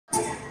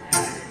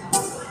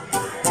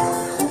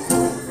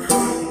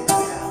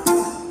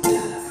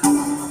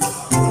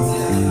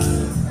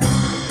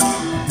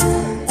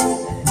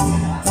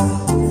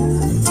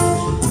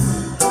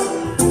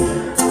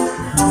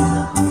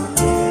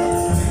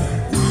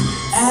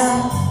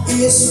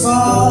is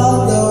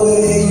for the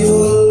way you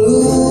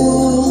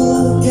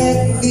look at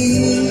me.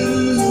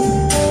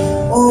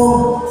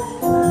 Oh,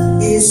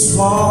 it's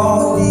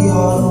for the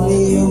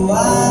only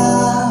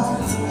one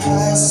I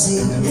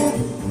see.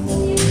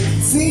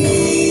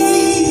 Feel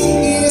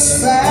is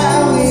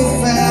very,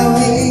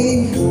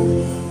 very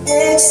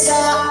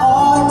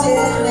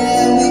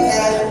extraordinary,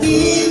 and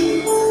it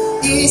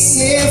is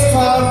here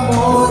for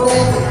more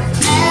than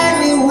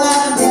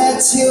anyone that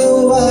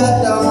you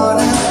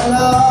adore and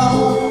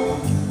love.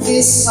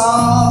 It's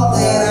all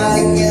that I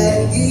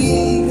can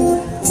give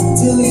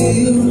to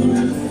you.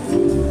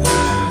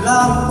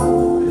 Love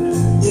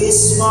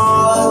is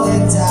more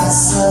than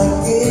just a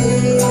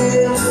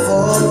gift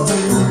for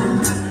you.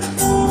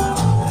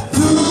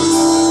 Who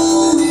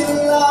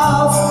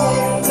love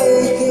can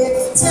make it?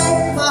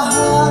 Take my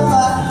heart,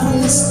 but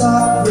please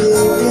stop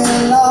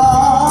breaking.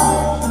 Love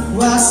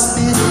was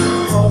meant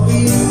for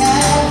me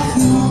and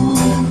you.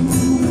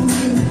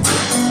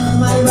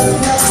 My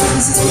request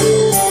is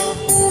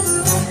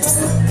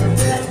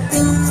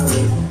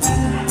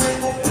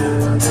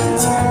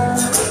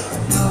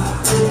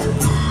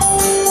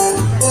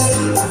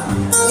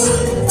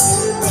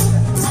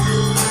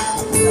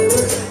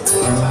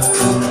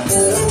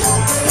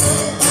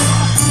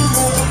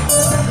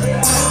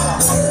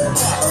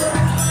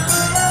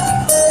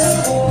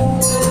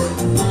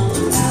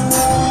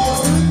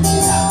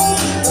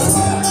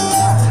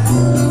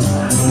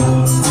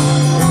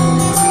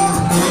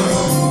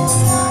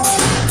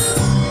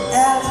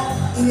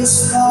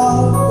it's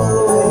all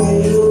the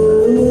way you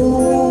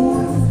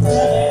look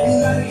at me.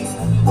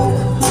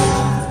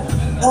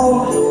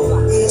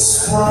 Oh,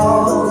 it's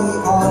for the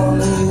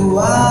only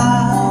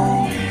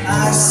one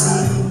I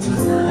see.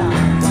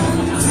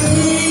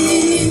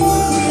 Feel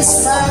is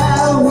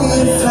very,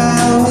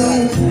 very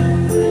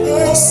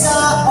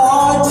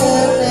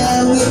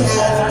extraordinary,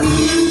 and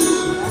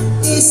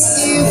it is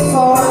here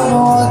for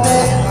more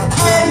than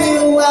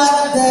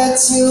anyone that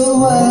you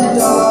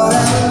adore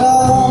and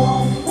love.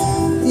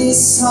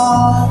 It's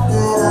all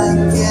that I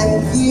can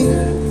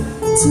give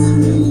to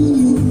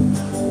you.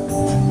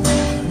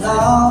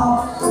 Love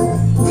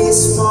is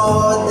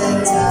more than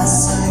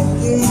just a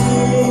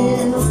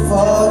gift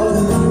for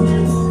you.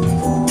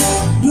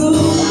 You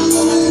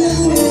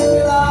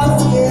love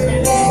can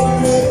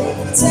make it.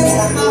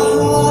 Take my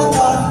heart,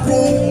 don't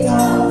break,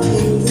 don't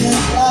make it.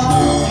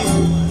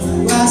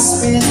 Love was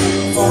meant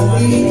for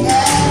me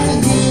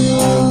and you.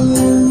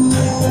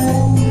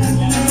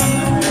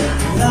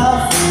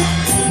 Love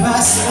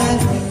was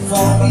meant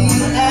for me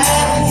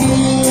and you.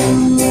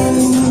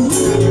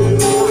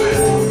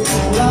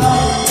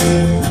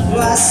 Love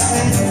was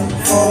meant